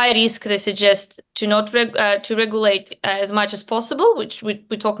high risk, they suggest to not to regulate as much as possible, which we're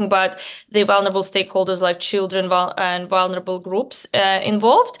talking about the vulnerable stakeholders like children and vulnerable groups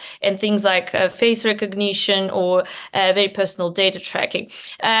involved, and things like face recognition or very personal data tracking.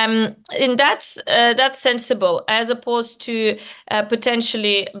 And that's sensible, as opposed to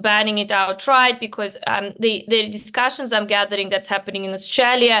potentially banning it outright, because the discussions I'm gathering that's happening in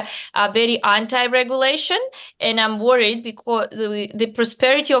Australia are very anti-regulation. And I'm worried because the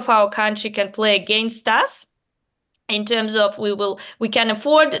prosperity of our country can play against us, in terms of we can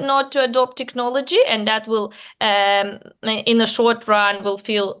afford not to adopt technology, and that will, in the short run, will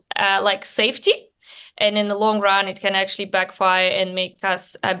feel like safety. And in the long run, it can actually backfire and make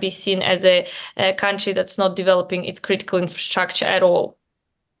us be seen as a country that's not developing its critical infrastructure at all.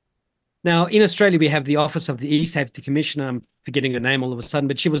 Now, in Australia, we have the Office of the E-Safety Commissioner. I'm forgetting her name all of a sudden,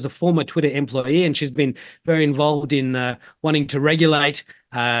 but she was a former Twitter employee, and she's been very involved in wanting to regulate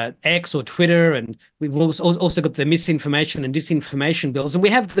X or Twitter. And we've also got the misinformation and disinformation bills. And we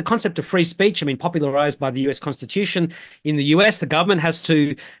have the concept of free speech, popularized by the US Constitution. In the US, the government has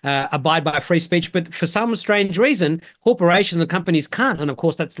to abide by free speech, but for some strange reason, corporations and companies can't. And of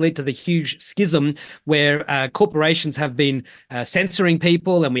course, that's led to the huge schism where corporations have been censoring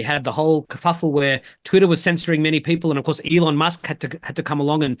people. And we had the whole kerfuffle where Twitter was censoring many people. And of course, Elon Musk had to come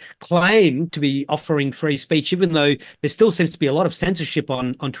along and claim to be offering free speech, even though there still seems to be a lot of censorship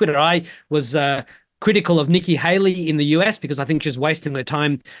on Twitter. I was critical of Nikki Haley in the US because I think she's wasting her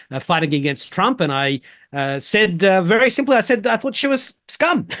time fighting against Trump. And I said very simply, I thought she was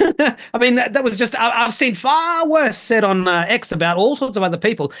scum. That was just, I've seen far worse said on X about all sorts of other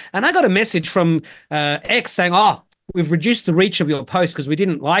people. And I got a message from X saying, "Oh, we've reduced the reach of your post because we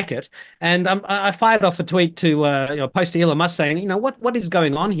didn't like it." And I fired off a tweet to post to Elon Musk saying, what is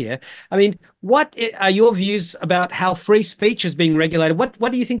going on here? What are your views about how free speech is being regulated?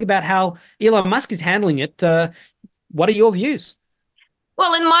 What do you think about how Elon Musk is handling it? What are your views?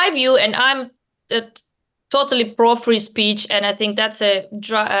 Well, in my view, and I'm totally pro free speech, and I think that's a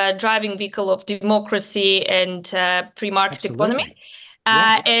driving vehicle of democracy and free market economy.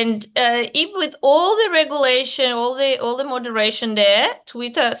 And even with all the regulation, all the moderation there,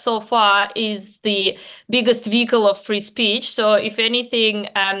 Twitter so far is the biggest vehicle of free speech. So if anything,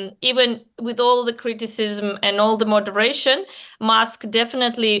 even with all the criticism and all the moderation, Musk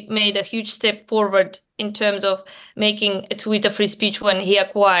definitely made a huge step forward in terms of making Twitter free speech when he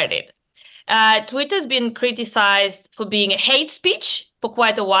acquired it. Twitter's been criticized for being a hate speech for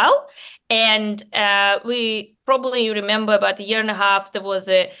quite a while. And we probably remember about a year and a half, there was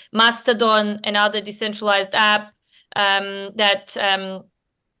a Mastodon, another decentralized app that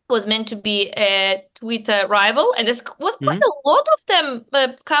was meant to be a Twitter rival. And there was quite a lot of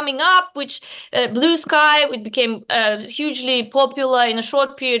them coming up, which Blue Sky, it became hugely popular in a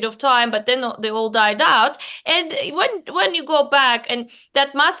short period of time, but then they all died out. And when you go back, and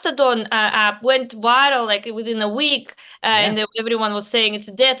that Mastodon app went viral like within a week, and everyone was saying it's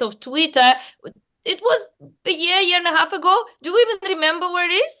the death of Twitter. It was a year and a half ago. Do we even remember where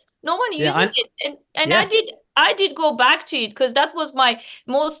it is? No one using it. And I did go back to it because that was my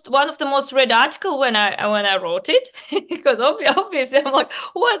one of the most read article when I wrote it. Because obviously I'm like,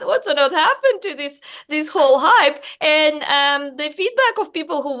 what's on earth happened to this whole hype? And the feedback of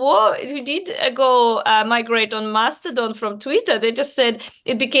people who did go migrate on Mastodon from Twitter, they just said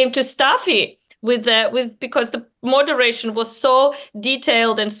it became too stuffy because the moderation was so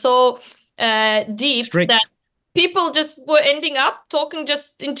detailed and so deep strict, that people just were ending up talking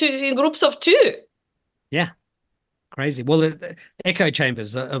just in groups of two. Yeah, crazy. Well, the echo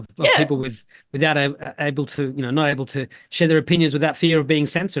chambers of people without able to, not able to share their opinions without fear of being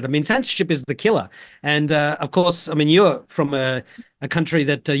censored. Censorship is the killer. And of course, you're from a country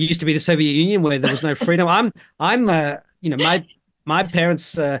that used to be the Soviet Union where there was no freedom. My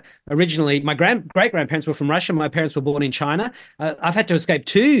parents originally, my great-grandparents were from Russia. My parents were born in China. I've had to escape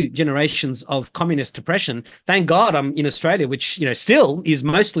 2 generations of communist oppression. Thank God I'm in Australia, which still is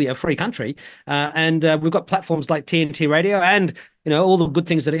mostly a free country. And we've got platforms like TNT Radio and all the good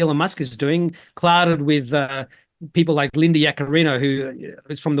things that Elon Musk is doing, clouded with people like Linda Yaccarino, who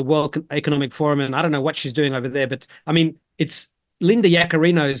is from the World Economic Forum, and I don't know what she's doing over there, but it's Linda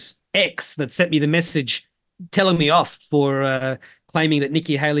Yaccarino's ex that sent me the message telling me off for claiming that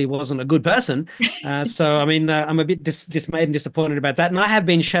Nikki Haley wasn't a good person. So, I'm a bit dismayed and disappointed about that. And I have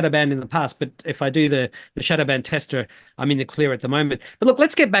been shadow banned in the past, but if I do the shadow ban tester, I'm in the clear at the moment. But look,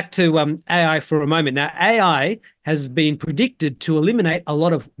 let's get back to AI for a moment. Now, AI has been predicted to eliminate a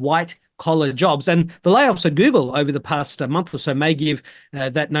lot of white-collar jobs. And the layoffs at Google over the past month or so may give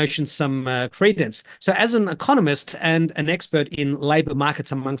that notion some credence. So as an economist and an expert in labor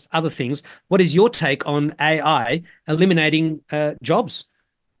markets, amongst other things, what is your take on AI eliminating jobs?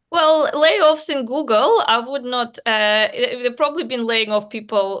 Well, layoffs in Google, I would not, they've probably been laying off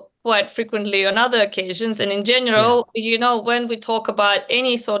people quite frequently on other occasions. And in general, when we talk about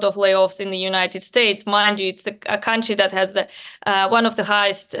any sort of layoffs in the United States, mind you, it's a country that has one of the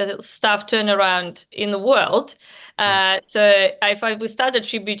highest staff turnaround in the world. So if we start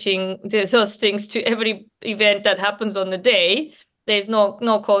attributing those things to every event that happens on the day, there's no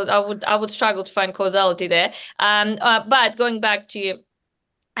cause. I would struggle to find causality there. But going back to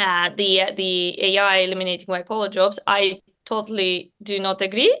the AI eliminating white-collar jobs, I totally do not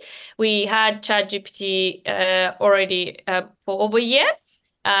agree. We had ChatGPT already for over a year.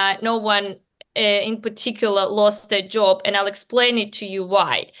 No one in particular lost their job, and I'll explain it to you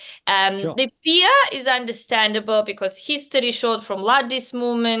why. Sure. The fear is understandable because history showed from Laddis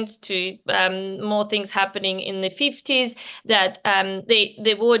movement to more things happening in the 50s that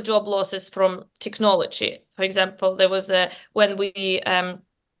there were job losses from technology. For example, there was when we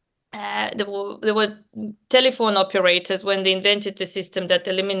there were telephone operators when they invented the system that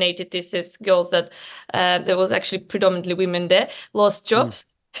eliminated these girls that there was actually predominantly women there, lost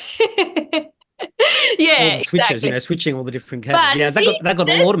jobs. Yeah, all the switches, exactly. Switching all the different cables. But Yeah, see, that got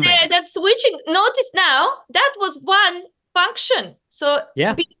all automated. that switching. Notice now that was one function. So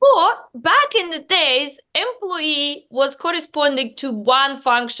Yeah. before, back in the days, employee was corresponding to one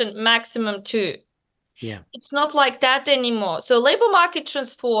function, maximum two. Yeah. It's not like that anymore. So labor market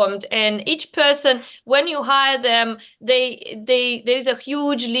transformed, and each person, when you hire them, there's a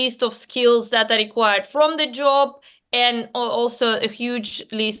huge list of skills that are required from the job, and also a huge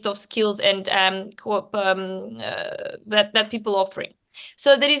list of skills and that people offering.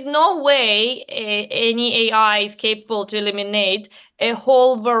 So there is no way any AI is capable to eliminate a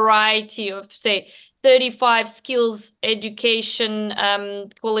whole variety of, say, 35 skills, education,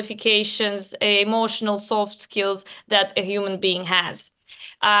 qualifications, emotional soft skills that a human being has.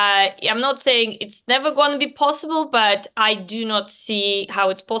 I'm not saying it's never going to be possible, but I do not see how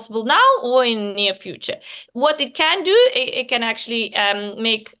it's possible now or in the near future. What it can do, it can actually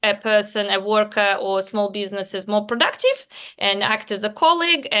make a person, a worker or small businesses more productive and act as a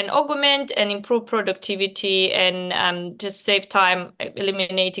colleague and augment and improve productivity and just save time,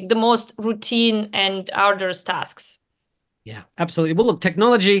 eliminating the most routine and arduous tasks. Yeah, absolutely. Well, look,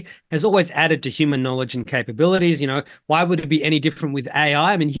 technology has always added to human knowledge and capabilities. Why would it be any different with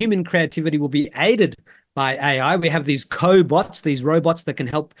AI? I mean, human creativity will be aided by AI. We have these cobots, these robots that can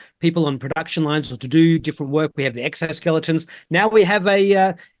help people on production lines or to do different work. We have the exoskeletons. Now we have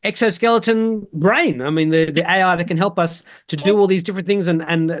a exoskeleton brain. I mean, the AI that can help us to do all these different things and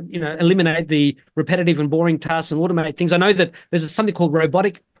eliminate the repetitive and boring tasks and automate things. I know that there's something called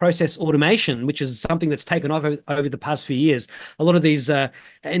robotic process automation, which is something that's taken off over the past few years. A lot of these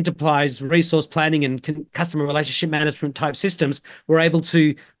enterprise resource planning and customer relationship management type systems were able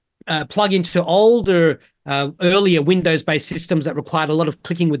to plug into older, earlier Windows-based systems that required a lot of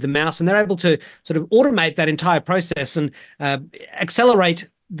clicking with the mouse, and they're able to sort of automate that entire process and accelerate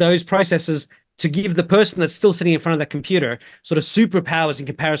those processes to give the person that's still sitting in front of that computer sort of superpowers in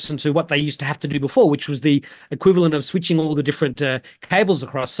comparison to what they used to have to do before, which was the equivalent of switching all the different cables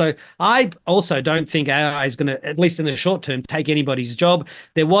across. So I also don't think AI is going to, at least in the short term, take anybody's job.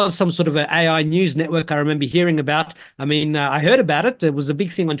 There was some sort of an AI news network I remember hearing about. I mean, I heard about it. There was a big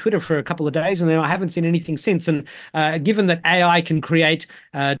thing on Twitter for a couple of days, and then I haven't seen anything since. And given that AI can create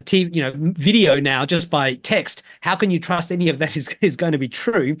video now just by text, how can you trust any of that is going to be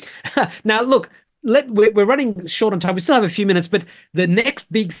true? Now, look, we're running short on time. We still have a few minutes, but the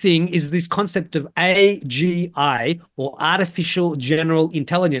next big thing is this concept of AGI, or artificial general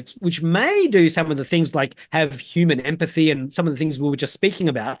intelligence, which may do some of the things like have human empathy and some of the things we were just speaking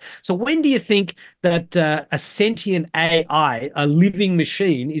about. So when do you think that a sentient AI, a living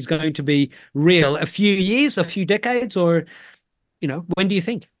machine, is going to be real? A few years, a few decades, or when do you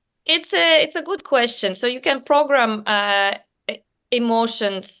think? It's a good question. So you can program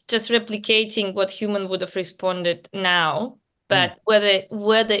emotions just replicating what human would have responded now, but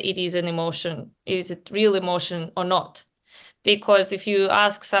whether it is an emotion, is it real emotion or not? Because if you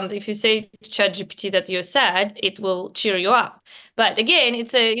ask something, if you say to ChatGPT that you're sad, it will cheer you up. But again,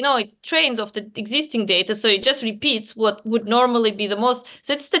 it's it trains off the existing data, so it just repeats what would normally be the most.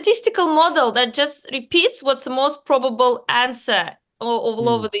 So it's a statistical model that just repeats what's the most probable answer all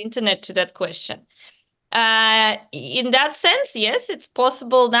over the internet to that question. In that sense, yes, it's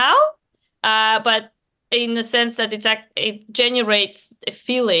possible now, but in the sense that it generates a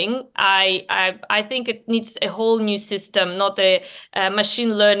feeling, I think it needs a whole new system, not a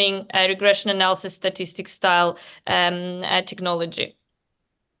machine learning, regression analysis, statistics style technology.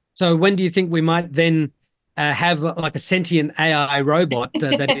 So when do you think we might then have like a sentient AI robot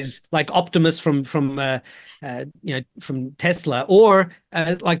that is like Optimus from Tesla, or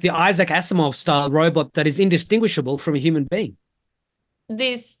like the Isaac Asimov style robot that is indistinguishable from a human being?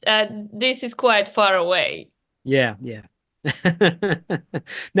 This is quite far away. Yeah.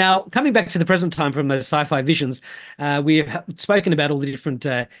 Now, coming back to the present time from those sci-fi visions, we've spoken about all the different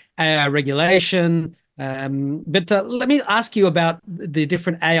AI regulation. But let me ask you about the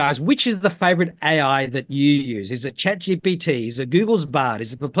different AIs. Which is the favorite AI that you use? Is it ChatGPT? Is it Google's B.O.D?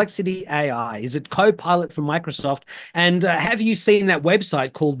 Is it Perplexity AI? Is it Copilot from Microsoft? And have you seen that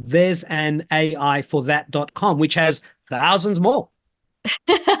website called there's an AI for that.com, which has thousands more?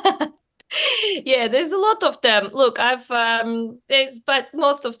 Yeah, there's a lot of them. Look, but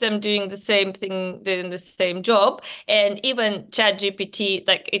most of them doing the same thing, doing the same job. And even ChatGPT,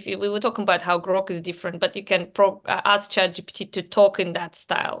 like we were talking about how Grok is different, but you can ask ChatGPT to talk in that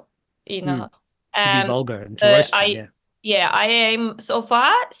style, you know. To be vulgar and to roast you, yeah. I am so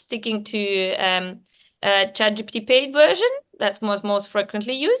far sticking to ChatGPT paid version. That's most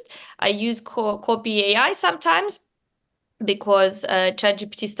frequently used. I use Copy AI sometimes, because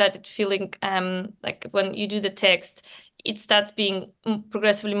ChatGPT started feeling like when you do the text, it starts being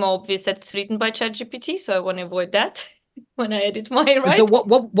progressively more obvious that it's written by ChatGPT. So I want to avoid that when I edit my writing. So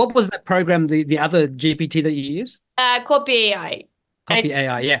what was that program, the other GPT that you use? Copy AI. Copy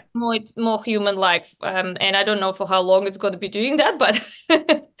AI, yeah. It's more human-like, and I don't know for how long it's going to be doing that, but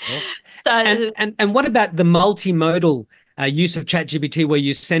and what about the multimodal use of ChatGPT, where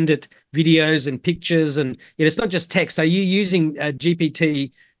you send it videos and pictures, and it's not just text? Are you using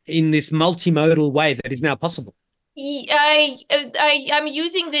GPT in this multimodal way that is now possible? I'm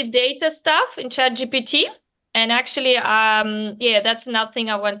using the data stuff in ChatGPT, and actually, that's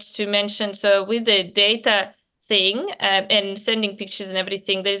nothing I wanted to mention. So with the data thing and sending pictures and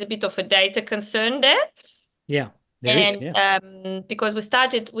everything, there's a bit of a data concern there. Yeah. Because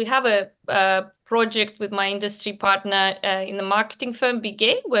we have a project with my industry partner in the marketing firm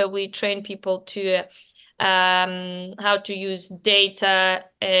B.Y.O.D, where we train people to how to use data,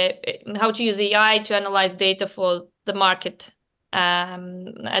 how to use AI to analyze data for the market,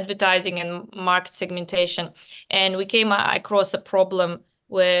 advertising and market segmentation. And we came across a problem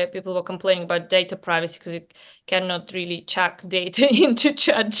where people were complaining about data privacy because you cannot really chuck data into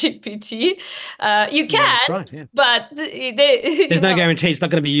ChatGPT. You can, right, but there's no guarantee it's not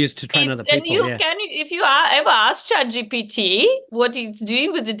going to be used to train other people. If you ever ask ChatGPT what it's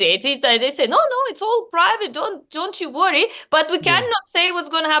doing with the data, they say, no, it's all private. Don't you worry. But we cannot say what's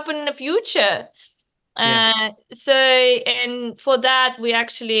going to happen in the future. So, and for that, we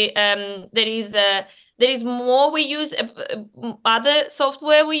actually there is more we use, other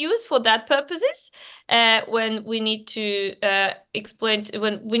software we use for that purposes, when we need to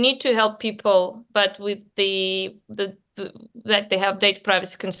when we need to help people, but with that they have data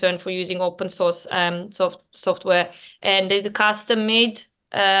privacy concern for using open source software. And there's a custom made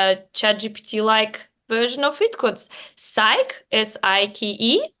ChatGPT like version of it called Psyche,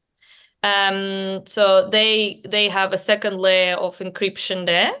 S-I-K-E. So they have a second layer of encryption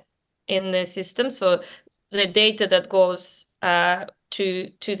there in the system. So the data that goes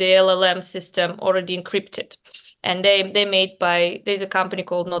to the LLM system already encrypted. And they made there's a company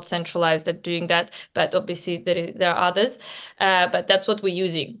called Not Centralized that doing that, but obviously there are others. But that's what we're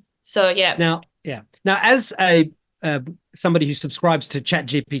using. So yeah. Now as somebody who subscribes to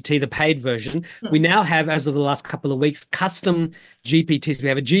ChatGPT, the paid version, we now have, as of the last couple of weeks, custom GPTs. We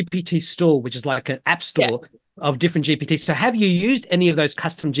have a GPT store, which is like an app store of different GPTs. So have you used any of those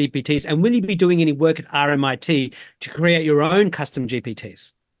custom GPTs, and will you be doing any work at RMIT to create your own custom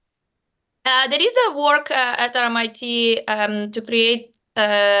GPTs? There is a work at RMIT to create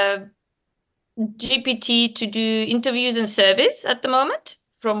GPT to do interviews and surveys at the moment.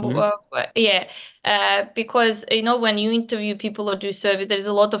 Because when you interview people or do survey, there's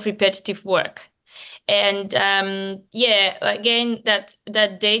a lot of repetitive work. And again, that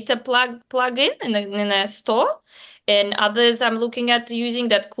data plug in a store, and others I'm looking at using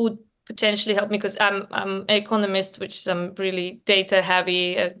that could potentially help me, because I'm an economist, which is really data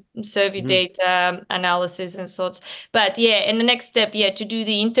heavy, survey data analysis and sorts. But and the next step, to do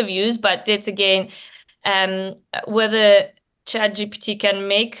the interviews. But it's again, whether ChatGPT can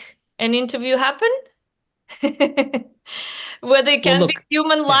make an interview happen, whether it can be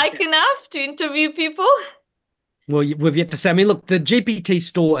human-like enough to interview people. Well, we've yet to say. I mean, look, the GPT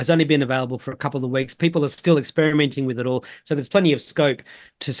store has only been available for a couple of weeks. People are still experimenting with it all. So there's plenty of scope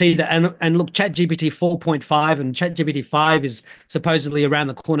to see that. And look, ChatGPT 4.5 and ChatGPT 5 is supposedly around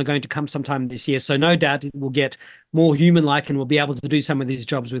the corner, going to come sometime this year. So no doubt it will get more human-like, and we'll be able to do some of these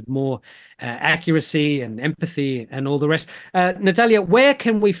jobs with more accuracy and empathy and all the rest. Nataliya, where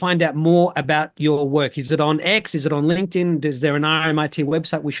can we find out more about your work? Is it on X? Is it on LinkedIn? Is there an RMIT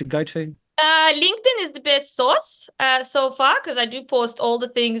website we should go to? LinkedIn is the best source so far, because I do post all the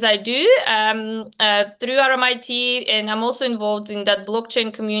things I do through RMIT, and I'm also involved in that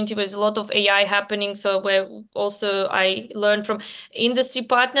blockchain community where there's a lot of AI happening. So where also I learn from industry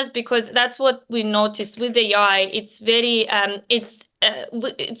partners, because that's what we noticed with AI. It's very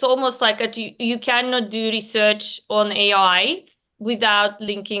it's almost like you cannot do research on AI without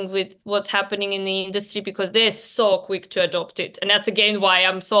linking with what's happening in the industry, because they're so quick to adopt it. And that's again why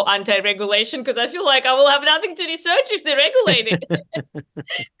I'm so anti-regulation, because I feel like I will have nothing to research if they regulate it.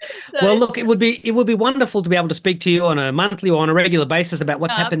 Well, look, it would be wonderful to be able to speak to you on a monthly or on a regular basis about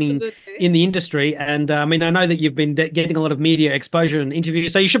what's happening in the industry. And I mean, I know that you've been getting a lot of media exposure and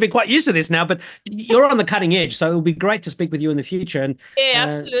interviews, so you should be quite used to this now, but you're on the cutting edge. So it will be great to speak with you in the future. And yeah,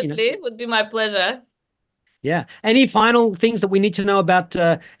 absolutely. It would be my pleasure. Yeah. Any final things that we need to know about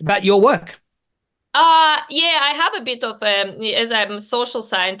your work? Yeah, I have a bit of as I'm a social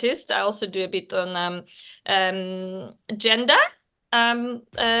scientist, I also do a bit on gender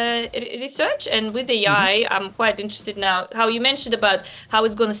research, and with AI, I'm quite interested now. How you mentioned about how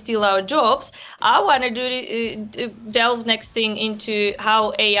it's going to steal our jobs. I want to delve next thing into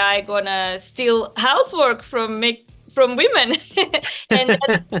how AI gonna steal housework from women. And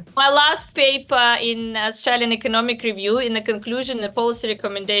my last paper in Australian Economic Review, in the conclusion, the policy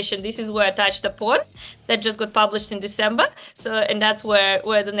recommendation, this is where I touched upon, that just got published in December. So, and that's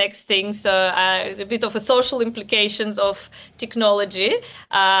where the next thing. So a bit of a social implications of technology.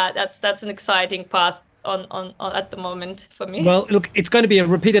 That's an exciting path on at the moment for me. Well, look, it's going to be a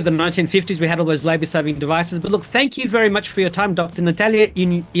repeat of the 1950s. We had all those labor-saving devices. But look, thank you very much for your time, Dr. Nataliya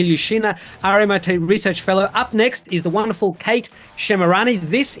Ilyushina, RMIT Research Fellow. Up next is the wonderful Kate Shemirani.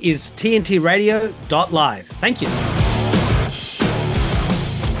 This is TNT Radio.live. Thank you.